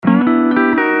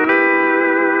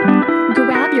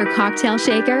cocktail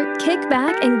shaker, kick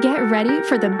back and get ready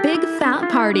for the big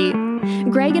fat party.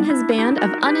 Greg and his band of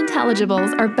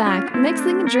unintelligibles are back,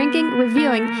 mixing, drinking,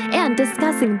 reviewing, and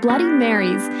discussing Bloody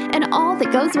Marys and all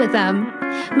that goes with them.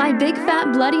 My Big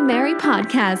Fat Bloody Mary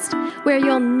podcast, where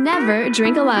you'll never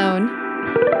drink alone.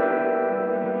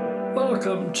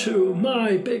 Welcome to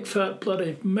my Big Fat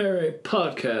Bloody Mary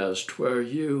podcast, where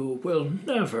you will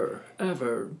never,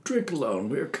 ever drink alone.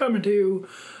 We are coming to you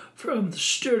from the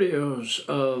studios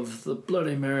of the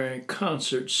Bloody Mary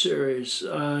concert series.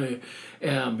 I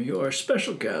am your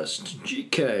special guest,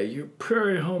 GK, your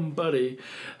prairie home buddy,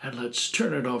 and let's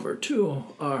turn it over to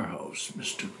our host,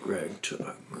 Mr. Greg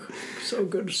Tuck. So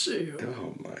good to see you.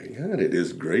 Oh my God, it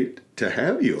is great to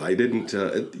have you. I didn't,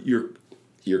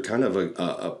 you're kind of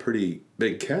a pretty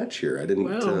big catch here. I didn't...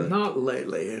 Well, not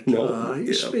lately. I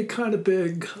used to be kind of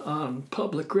big on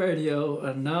public radio,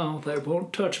 and now they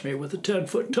won't touch me with a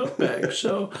 10-foot tote bag.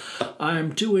 So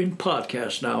I'm doing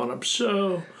podcasts now, and I'm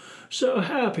so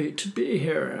happy to be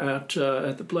here at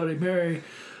the Bloody Mary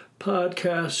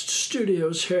podcast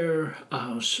studios here.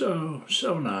 So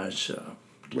nice.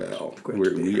 Well,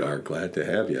 we are glad to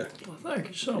have you. Well, thank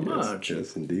you so much.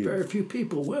 Yes, indeed. Very few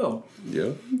people will.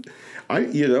 Yeah.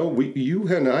 You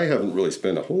and I haven't really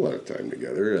spent a whole lot of time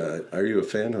together. Are you a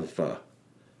fan of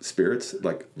spirits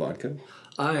like vodka?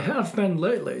 I have been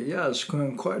lately, yes,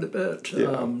 quite a bit.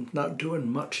 Yeah. Not doing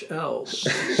much else.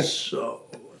 So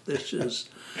this is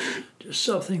just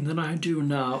something that I do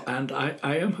now. And I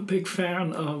am a big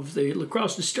fan of the La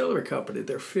Crosse Distillery Company,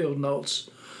 their Field Notes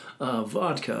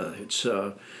vodka.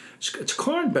 It's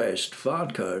corn-based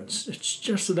vodka. It's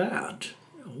just that.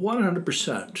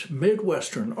 100%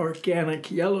 Midwestern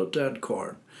organic yellow dead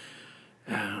corn.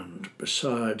 And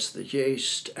besides the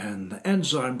yeast and the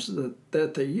enzymes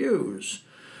that they use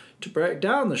to break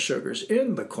down the sugars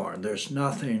in the corn, there's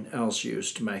nothing else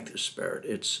used to make this spirit.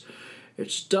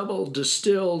 It's double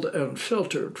distilled and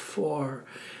filtered for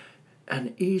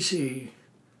an easy,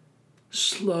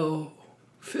 slow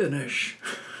finish.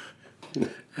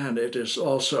 And it is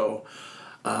also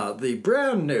the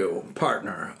brand new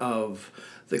partner of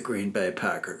the Green Bay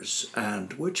Packers,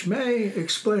 and which may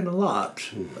explain a lot.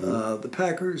 The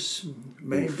Packers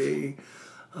may be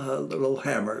a little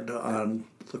hammered on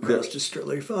La Crosse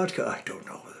Distillery vodka. I don't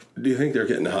know. Do you think they're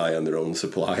getting high on their own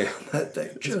supply?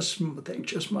 They just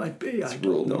might be. I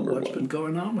don't know what's been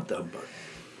going on with them,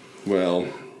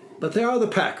 but they are the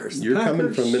Packers. You're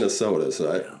coming from Minnesota, so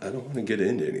I don't want to get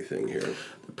into anything here.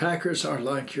 The Packers are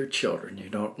like your children. You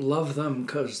don't love them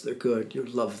because they're good. You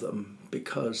love them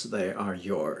because they are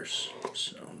yours.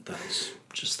 So that's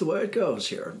just the way it goes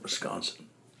here in Wisconsin.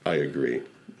 I agree.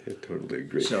 I totally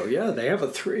agree. So, they have a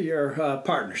 3-year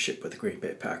partnership with the Green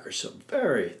Bay Packers. So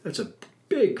that's a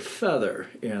big feather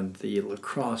in the La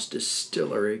Crosse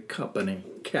Distillery Company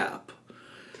cap.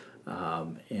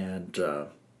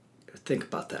 Think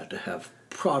about that, to have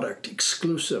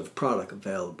exclusive product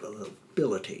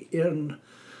availability in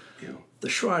the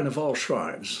shrine of all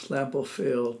shrines, Lambeau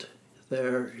Field,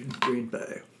 there in Green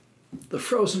Bay. The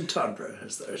frozen tundra,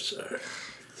 as they say.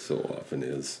 So often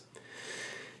is.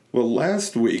 Well,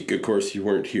 last week, of course, you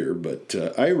weren't here, but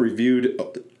I reviewed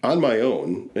on my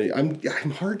own.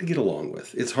 I'm hard to get along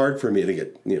with. It's hard for me to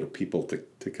get people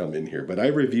to come in here, but I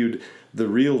reviewed The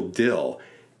Real Dill.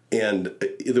 And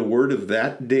the word of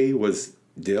that day was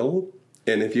dill.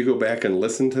 And if you go back and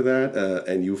listen to that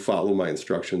and you follow my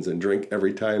instructions and drink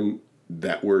every time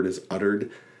that word is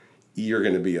uttered, you're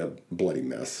going to be a bloody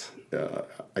mess.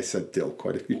 I said dill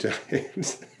quite a few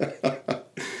times.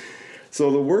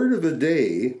 So the word of the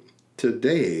day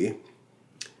today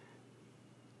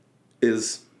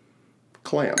is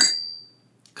clam.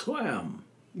 Clam.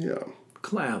 Yeah.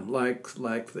 Clam, like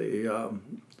the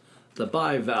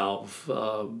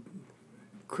bivalve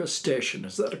crustacean.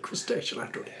 Is that a crustacean? I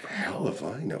don't even know. Hell if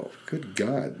I know. Good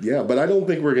God. Yeah, but I don't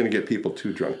think we're going to get people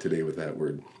too drunk today with that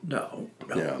word. No.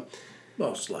 Yeah.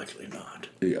 Most likely not.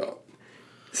 Yeah.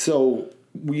 So,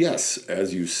 yes,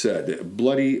 as you said,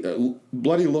 Bloody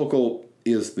Local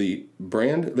is the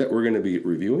brand that we're going to be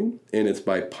reviewing, and it's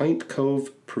by Pint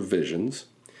Cove Provisions.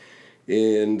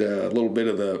 And a little bit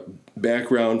of the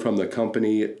background from the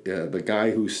company, the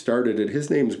guy who started it, his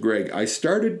name's Greg. I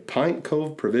started Pint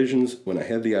Cove Provisions when I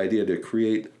had the idea to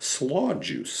create slaw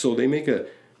juice. So they make a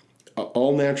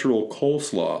all-natural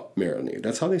coleslaw marinade.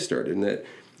 That's how they started. And it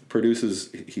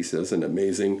produces, he says, an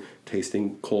amazing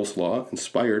tasting coleslaw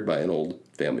inspired by an old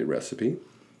family recipe.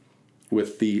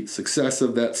 With the success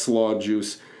of that slaw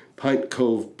juice, Pint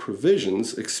Cove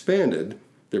Provisions expanded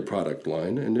their product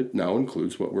line, and it now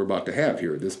includes what we're about to have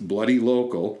here, this Bloody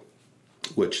Local,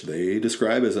 which they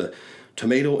describe as a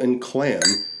tomato and clam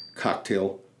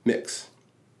cocktail mix.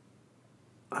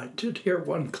 I did hear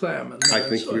one clam in there. I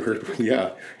think you heard,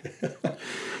 yeah.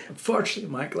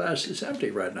 Unfortunately, my glass is empty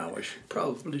right now. We should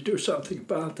probably do something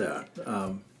about that.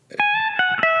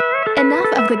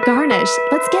 Enough of the garnish.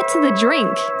 Let's get to the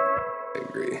drink. I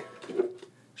agree.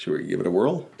 Should we give it a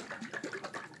whirl?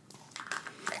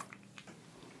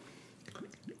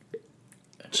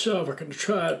 So we're going to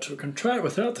try it. We're going to try it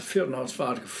without the field notes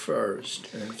vodka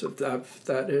first. And if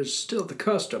that is still the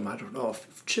custom. I don't know if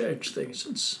we've changed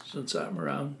things since I'm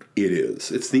around. It is.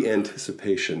 It's the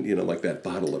anticipation, like that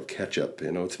bottle of ketchup.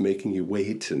 It's making you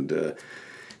wait, and it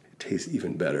tastes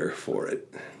even better for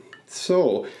it.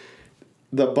 So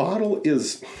the bottle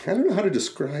is, I don't know how to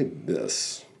describe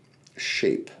this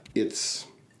shape. It's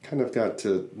kind of got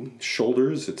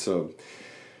shoulders. It's a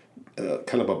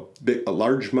kind of a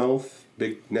large mouth,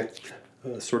 big neck,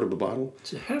 sort of a bottle.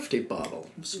 It's a hefty bottle.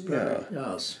 Yeah.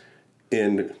 Yes.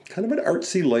 And kind of an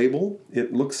artsy label.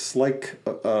 It looks like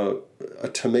a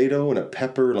tomato and a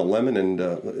pepper and a lemon, and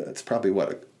it's probably,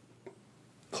 a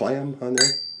clam on there?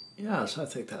 Yes, I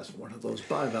think that's one of those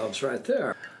bivalves right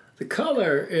there. The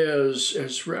color is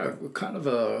kind of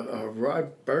a rye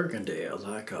burgundy,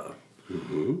 like a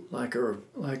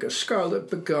scarlet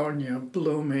begonia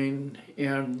blooming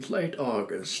in late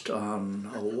August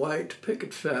on a white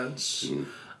picket fence. And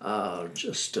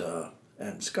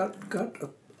it's got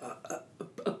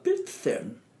a bit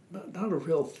thin, not a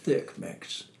real thick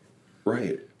mix.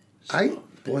 Right.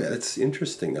 Boy, that's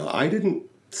interesting. Now, I didn't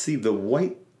see the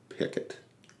white picket,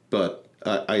 but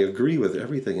I agree with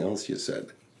everything else you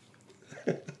said.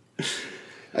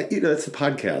 It's a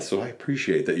podcast, so I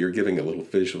appreciate that you're giving a little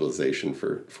visualization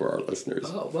for our listeners.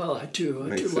 Oh, well, I do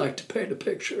like to paint a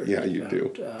picture. Yeah, you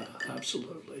do.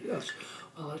 Absolutely, yes.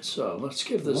 Well, let's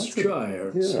give this a try here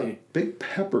and see. Big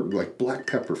pepper, like black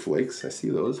pepper flakes. I see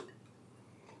those.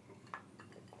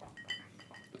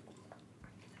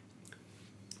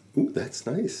 Ooh, that's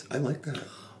nice. I like that.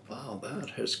 Wow,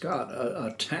 that has got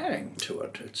a tang to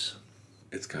it.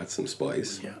 It's got some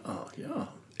spice. Yeah, yeah.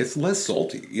 It's less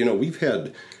salty. We've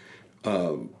had,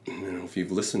 if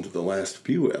you've listened to the last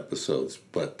few episodes,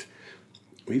 but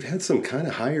we've had some kind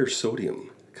of higher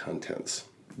sodium contents.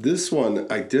 This one,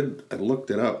 I looked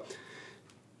it up,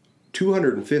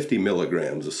 250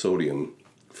 milligrams of sodium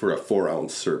for a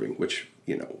 4-ounce serving, which,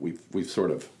 we've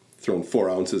sort of thrown 4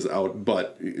 ounces out,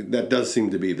 but that does seem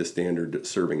to be the standard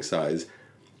serving size.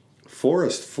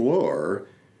 Forest Floor,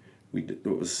 it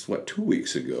was 2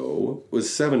 weeks ago,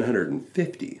 was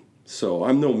 750. So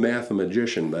I'm no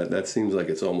mathematician, but that seems like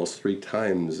it's almost 3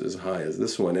 times as high as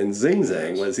this one. And Zing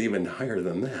Zang was even higher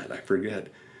than that. I forget.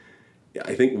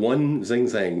 I think one Zing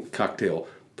Zang cocktail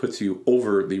puts you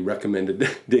over the recommended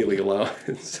daily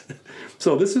allowance.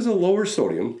 So this is a lower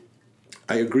sodium.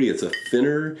 I agree. It's a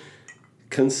thinner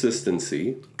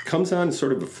consistency. Comes on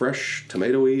sort of a fresh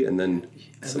tomatoey, and then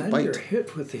some bite. You're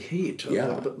hit with the heat a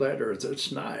little bit later.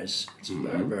 It's nice. It's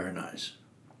very, very nice.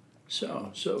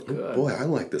 So good. Boy, I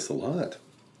like this a lot.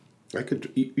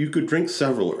 You could drink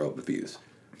several of these.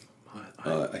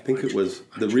 I think it was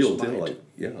the real deal.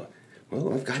 Yeah.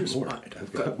 Well, I've got more.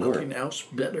 I've got nothing else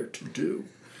better to do.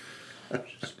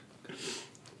 Just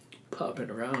popping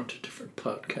around to different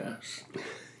podcasts.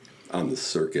 On the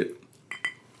circuit.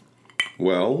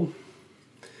 Well,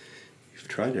 you've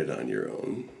tried it on your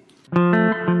own.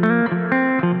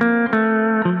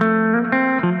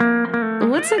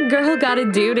 What's a girl gotta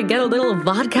do to get a little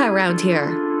vodka around here?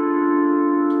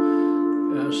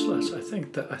 Yes, Les, I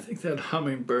think that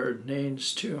hummingbird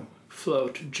needs to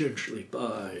float gingerly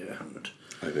by and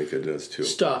I think it does too.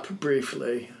 Stop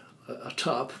briefly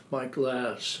atop my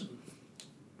glass and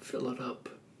fill it up.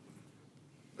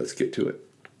 Let's get to it.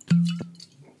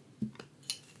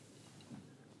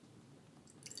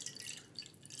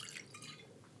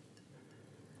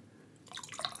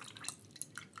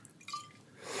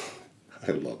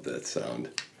 I love that sound.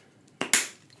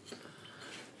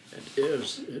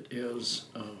 It is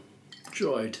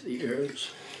joy to the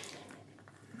ears.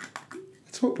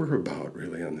 That's what we're about,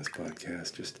 really, on this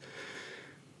podcast. Just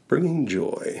bringing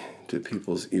joy to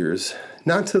people's ears.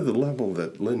 Not to the level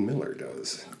that Lynn Miller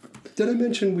does. Did I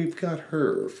mention we've got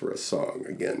her for a song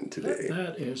again today?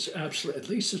 That is absolutely, at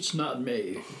least it's not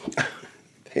me.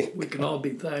 We can all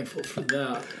be thankful for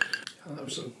that. That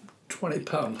was a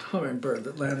 20-pound hummingbird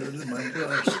that landed in my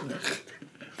glass.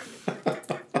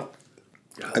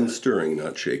 I'm stirring,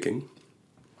 not shaking.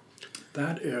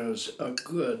 That is a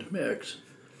good mix.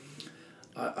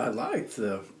 I like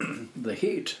the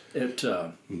heat.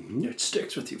 It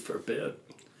sticks with you for a bit.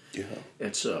 Yeah.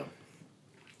 It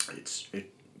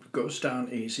goes down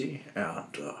easy,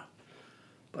 and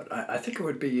but I think it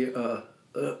would be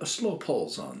a slow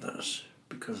pulse on this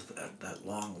because of that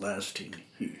long-lasting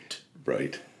heat.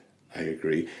 Right. I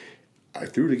agree. I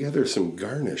threw together some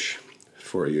garnish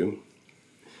for you,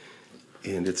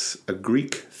 and it's a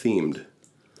Greek-themed,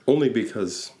 only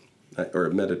because, or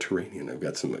Mediterranean. I've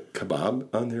got some kebab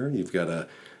on there. You've got a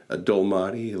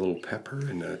dolmati, a little pepper,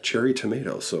 and a cherry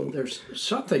tomato. So There's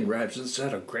something, Raj, is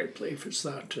that a grape leaf? Is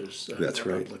that? That's what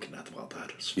right. I'm looking at. Well,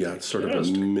 that is yeah, it's sort of a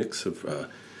fantastic. mix of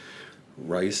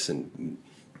rice and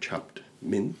chopped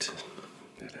mint.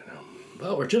 I don't know.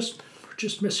 Well, we're just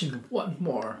missing one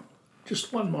more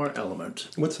element.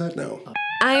 What's that now?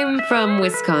 I'm from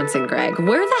Wisconsin, Greg.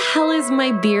 Where the hell is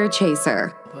my beer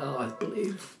chaser? Well, I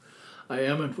believe I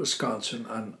am in Wisconsin,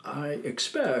 and I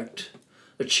expect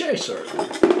a chaser.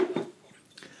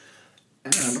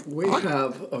 And we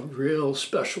have a real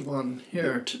special one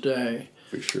here today,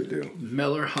 We sure do.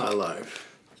 Miller High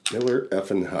Life. Miller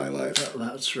effing High Life.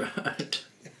 That's right.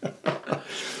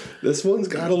 This one's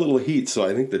got a little heat, so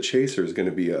I think the chaser is going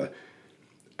to be a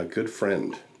good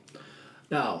friend.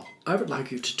 Now, I would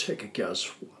like you to take a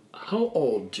guess. How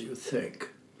old do you think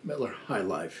Miller High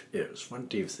Life is? When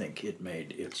do you think it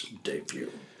made its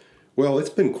debut? Well, it's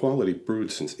been quality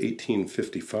brewed since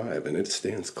 1855, and it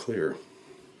stands clear.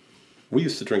 We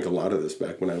used to drink a lot of this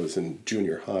back when I was in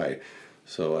junior high,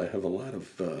 so I have a lot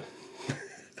of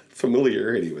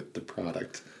familiarity with the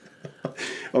product.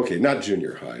 Okay, not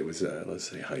junior high. It was, let's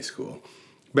say, high school.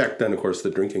 Back then, of course, the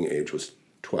drinking age was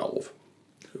 12.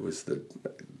 It was the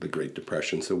Great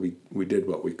Depression, so we did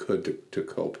what we could to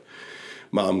cope.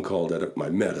 Mom called it my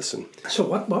medicine. So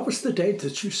what was the date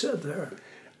that you said there?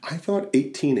 I thought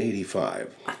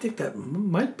 1885. I think that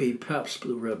might be Pabst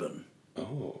Blue Ribbon.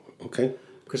 Oh, okay.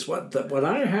 Because what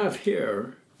I have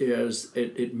here is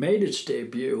it made its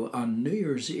debut on New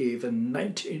Year's Eve in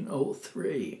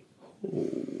 1903.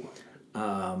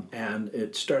 And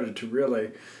it started to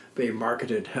really be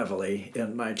marketed heavily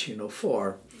in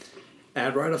 1904.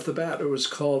 And right off the bat, it was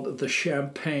called the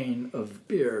Champagne of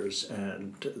Beers,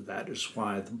 and that is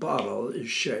why the bottle is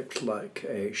shaped like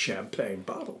a champagne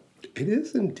bottle. It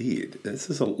is indeed. This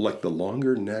is like the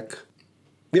longer neck.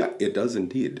 Yeah, it does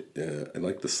indeed. I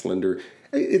like the slender.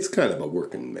 It's kind of a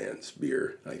working man's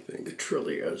beer, I think. It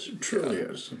truly is. It truly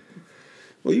is.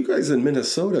 Well, you guys in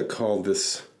Minnesota call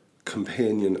this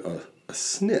companion a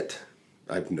snit,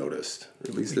 I've noticed.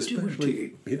 At least We do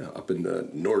especially, indeed. up in the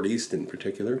Northeast in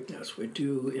particular. Yes, we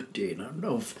do indeed. I don't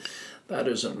know if that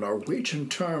is a Norwegian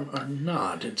term or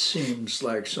not. It seems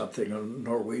like something a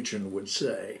Norwegian would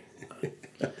say.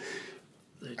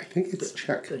 I think it's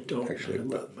Czech. They don't. Actually,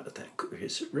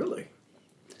 Is it really?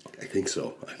 I think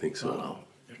so. Wow,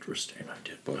 interesting.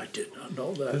 I did not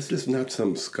know that. This is not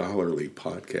some scholarly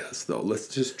podcast, though. Let's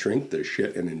just drink this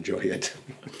shit and enjoy it.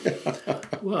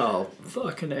 Well,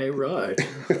 fucking A right.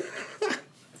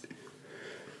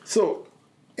 So,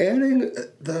 adding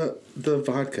the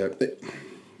vodka,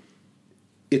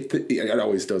 it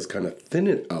always does kind of thin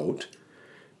it out.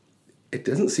 It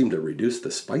doesn't seem to reduce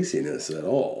the spiciness at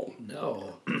all.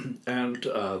 No, and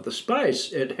the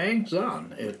spice, it hangs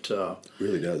on. It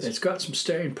Really does. It's got some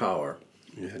staying power.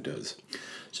 Yeah, it does.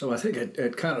 So I think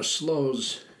it kind of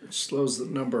slows the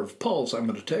number of pulls I'm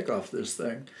going to take off this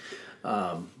thing.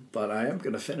 But I am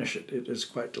going to finish it. It is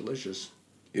quite delicious.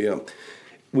 Yeah.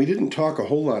 We didn't talk a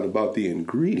whole lot about the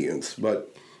ingredients,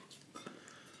 but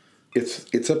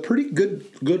it's a pretty good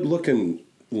looking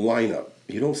lineup.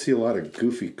 You don't see a lot of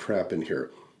goofy crap in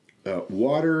here.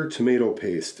 Water, tomato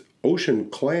paste, ocean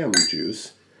clam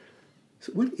juice.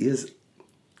 So what is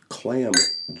clam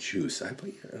juice? I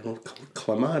don't know.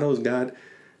 Clamado's got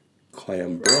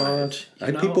clam broth.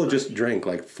 Right. People just drank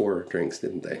like 4 drinks,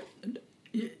 didn't they?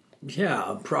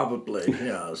 Yeah, probably,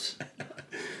 yes.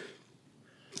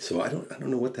 So I don't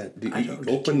know what that. Do you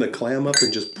open the clam up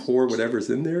and just pour whatever's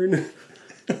in there?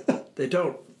 They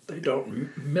don't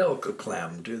milk a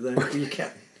clam, do they? You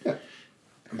can't.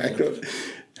 I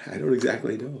don't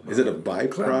exactly know. Is it a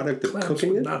byproduct of Clams cooking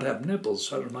would it? not have nipples,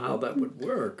 so I don't know how that would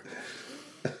work.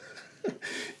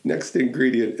 Next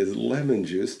ingredient is lemon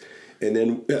juice, and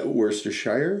then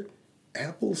Worcestershire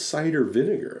apple cider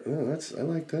vinegar. Oh, I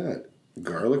like that.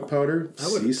 Garlic powder, sea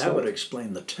That would salt.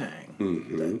 explain the tang.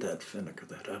 That vinegar,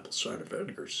 that apple cider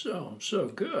vinegar, so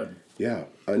good. Yeah,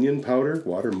 onion powder,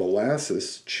 water,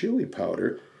 molasses, chili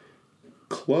powder,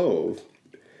 clove,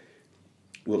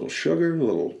 little sugar,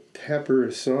 little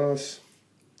pepper sauce.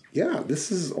 Yeah,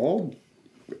 this is all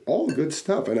good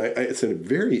stuff, and it's a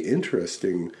very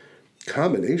interesting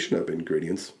combination of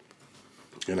ingredients,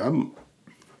 and I'm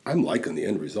liking the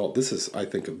end result. This is, I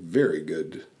think, a very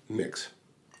good mix.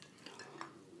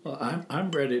 Well,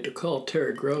 I'm ready to call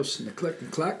Terry Gross and the Click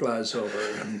and Clack guys over,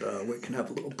 and we can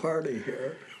have a little party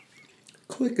here.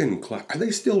 Click and Clack. Are they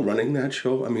still running that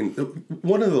show? I mean,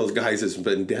 one of those guys has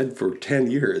been dead for 10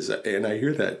 years, and I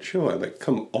hear that show. I'm like,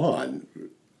 come on.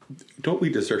 Don't we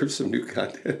deserve some new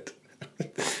content?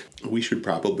 We should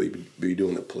probably be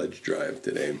doing a pledge drive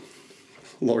today.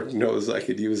 Lord knows I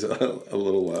could use a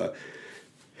little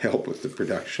help with the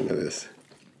production of this.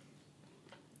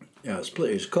 Yes,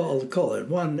 please call it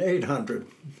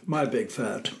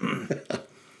 1-800-MY-BIG-FAT.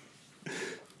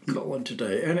 Call in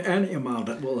today, and any amount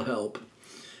that will help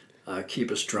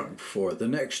keep us drunk for the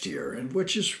next year, and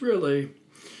which is really,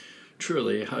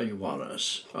 truly how you want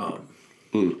us.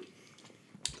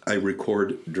 I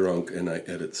record drunk and I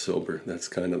edit sober. That's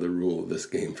kind of the rule of this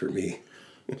game for me.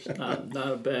 It's not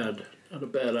a bad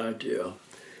idea.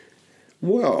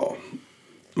 Well,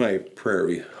 my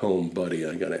prairie home buddy,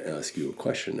 I got to ask you a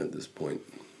question at this point.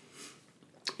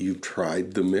 You've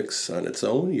tried the mix on its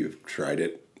own. You've tried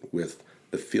it with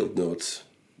the Field Notes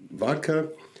vodka.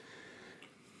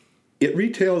 It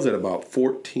retails at about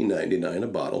 $14.99 a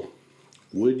bottle.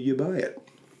 Would you buy it?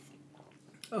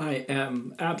 I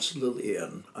am absolutely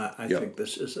in. I think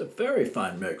this is a very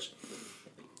fine mix.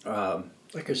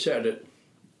 Like I said, it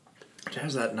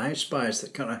has that nice spice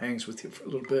that kind of hangs with you for a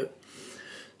little bit.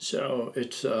 So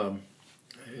it's a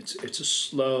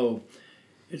slow,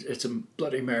 it's a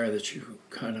Bloody Mary that you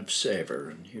kind of savor,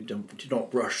 and you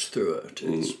don't rush through it.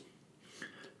 It's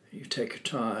you take your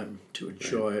time to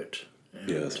enjoy it,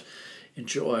 and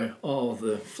enjoy all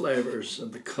the flavors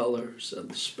and the colors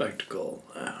and the spectacle,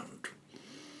 and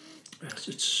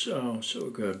it's so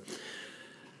good.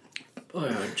 Boy,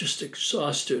 I'm just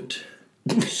exhausted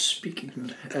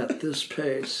speaking at this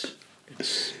pace.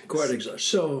 It's quite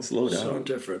exhausting. So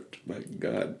different. My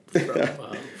God.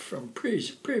 From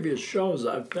previous shows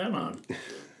I've been on.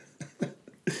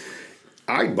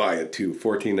 I'd buy it too.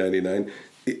 $14.99.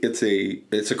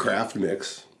 It's a craft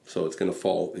mix, so it's going to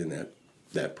fall in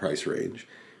that price range,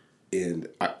 and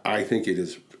I think it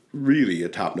is really a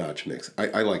top-notch mix.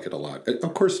 I like it a lot.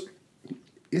 Of course,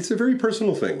 it's a very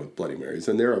personal thing with Bloody Marys,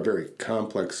 and they're a very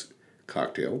complex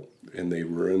cocktail, and they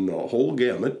run the whole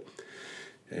gamut.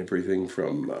 Everything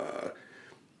from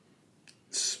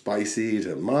spicy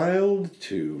to mild,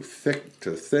 to thick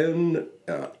to thin,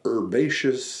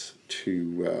 herbaceous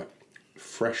to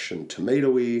fresh and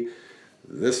tomatoey.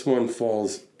 This one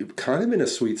falls kind of in a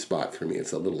sweet spot for me.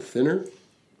 It's a little thinner.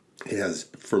 It has,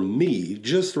 for me,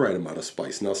 just the right amount of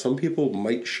spice. Now, some people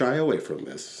might shy away from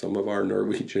this. Some of our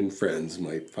Norwegian friends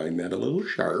might find that a little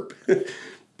sharp.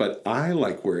 But I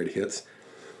like where it hits.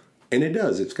 And it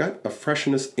does. It's got a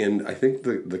freshness, and I think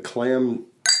the clam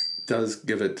does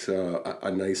give it a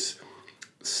nice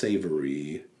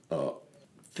savory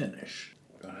finish.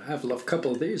 I have a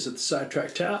couple of these at the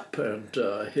Sidetrack Tap and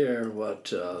hear what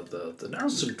the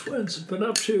Nelson twins have been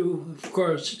up to. Of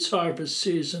course, it's harvest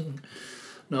season,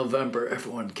 November,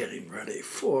 everyone getting ready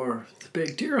for the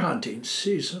big deer hunting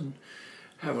season.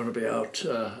 Having to be out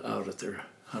at their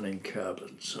hunting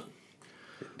cabins.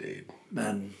 Indeed.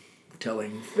 Men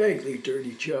telling vaguely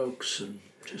dirty jokes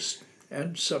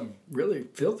and some really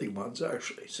filthy ones,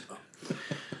 actually. So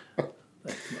I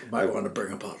might want to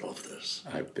bring a bottle of this.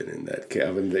 I've been in that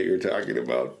cabin that you're talking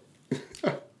about.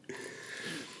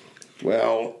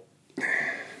 Well,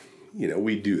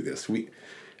 we do this.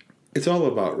 It's all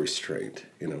about restraint.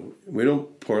 We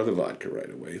don't pour the vodka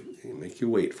right away. We make you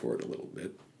wait for it a little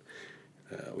bit.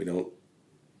 We don't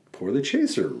pour the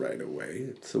chaser right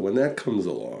away. So when that comes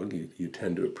along, you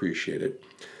tend to appreciate it.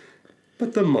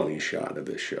 But the money shot of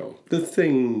this show, the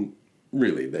thing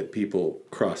really that people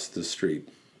cross the street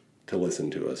to listen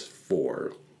to us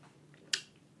for.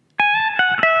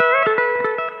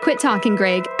 Quit talking,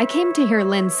 Greg. I came to hear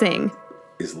Lynn sing.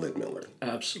 Is Lynn Miller.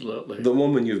 Absolutely. The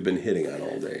woman you've been hitting on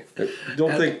all day.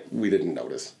 Don't think we didn't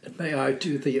notice. May I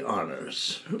do the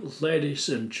honors? Ladies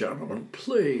and gentlemen,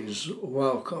 please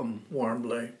welcome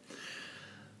warmly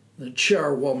the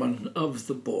chairwoman of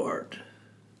the board,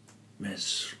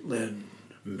 Miss Lynn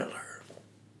Miller.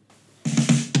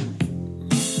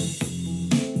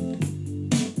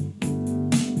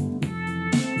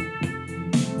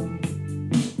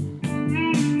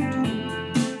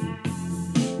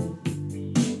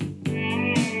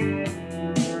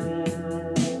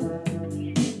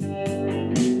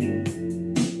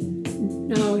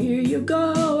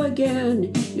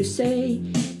 You say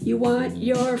you want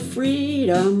your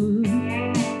freedom.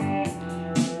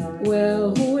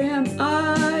 Well, who am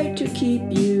I to keep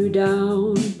you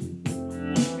down?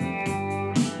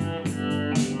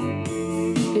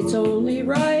 It's only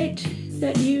right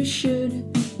that you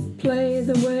should play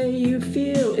the way you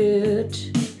feel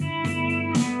it.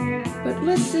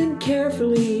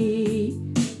 carefully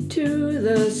to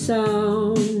the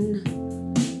sound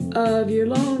of your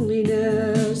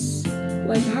loneliness,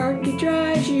 like a heartbeat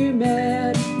drives you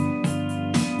mad.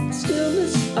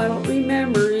 Stillness, I don't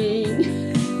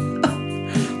remembering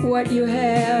what you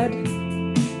had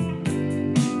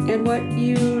and what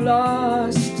you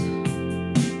lost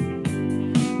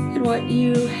and what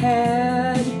you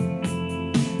had.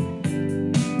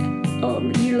 Oh,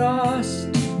 you lost.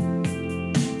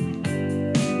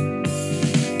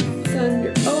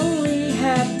 Thunder only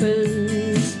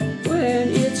happens when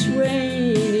it's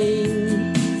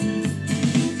raining.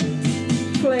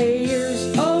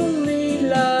 Players only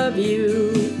love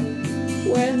you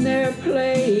when they're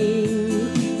playing.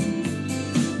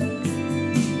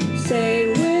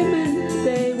 Say women,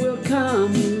 they will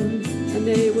come and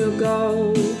they will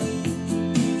go.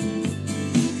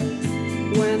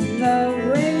 When the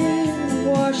rain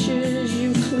washes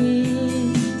you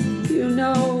clean, you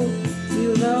know.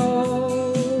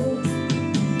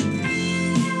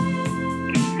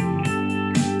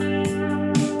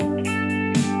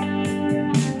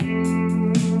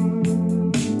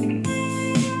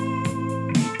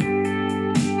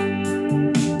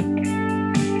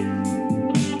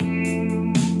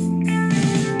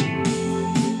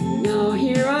 Now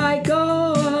here I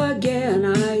go again,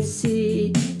 I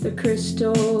see the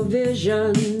crystal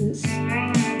visions.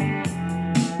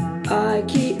 I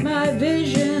keep my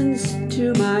visions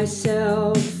to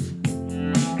myself.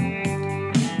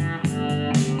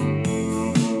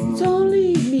 It's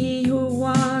only me who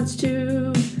wants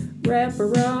to wrap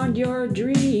around your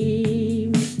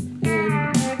dreams.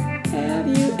 And have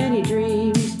you any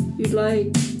dreams you'd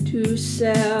like to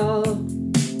sell?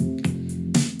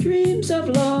 Dreams of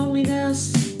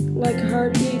loneliness, like a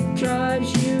heartbeat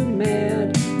drives you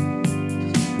mad.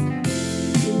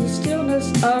 In the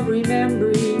stillness of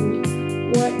remembering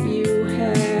what you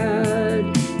had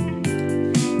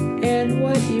and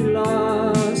what you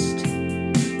lost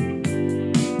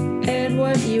and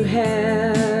what you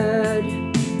had.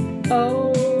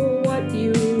 Oh, what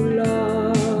you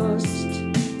lost.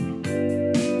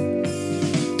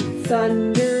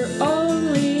 Thunder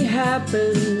only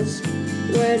happens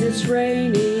when it's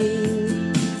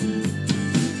raining.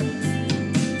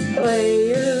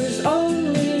 Players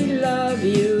only love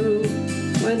you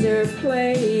when they're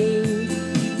playing.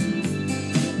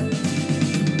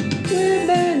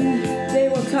 Women, they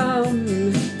will come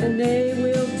and they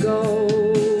will go.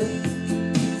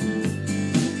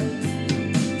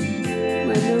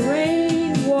 When the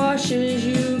rain washes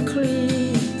you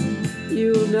clean,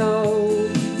 you'll know.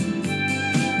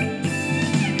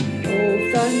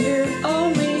 Oh, thunder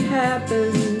only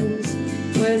happens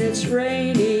when it's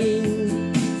raining.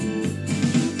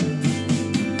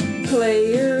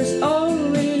 Players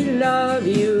only love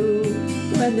you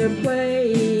when they're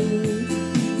playing.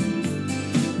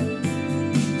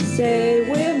 Say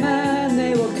women,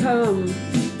 they will come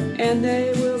and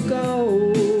they will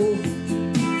go.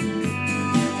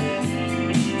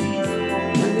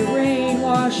 When the rain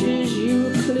washes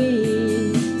you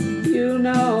clean, you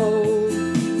know.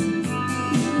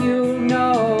 You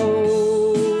know.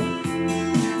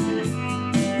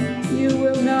 You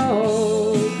will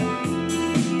know.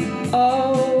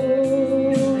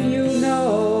 Oh, you know.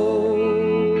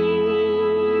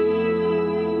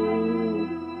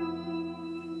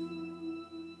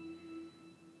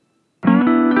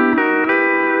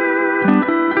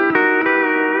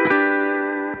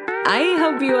 I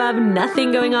hope you have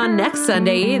nothing going on next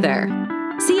Sunday either.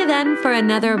 See you then for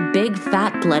another Big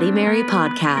Fat Bloody Mary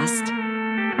podcast.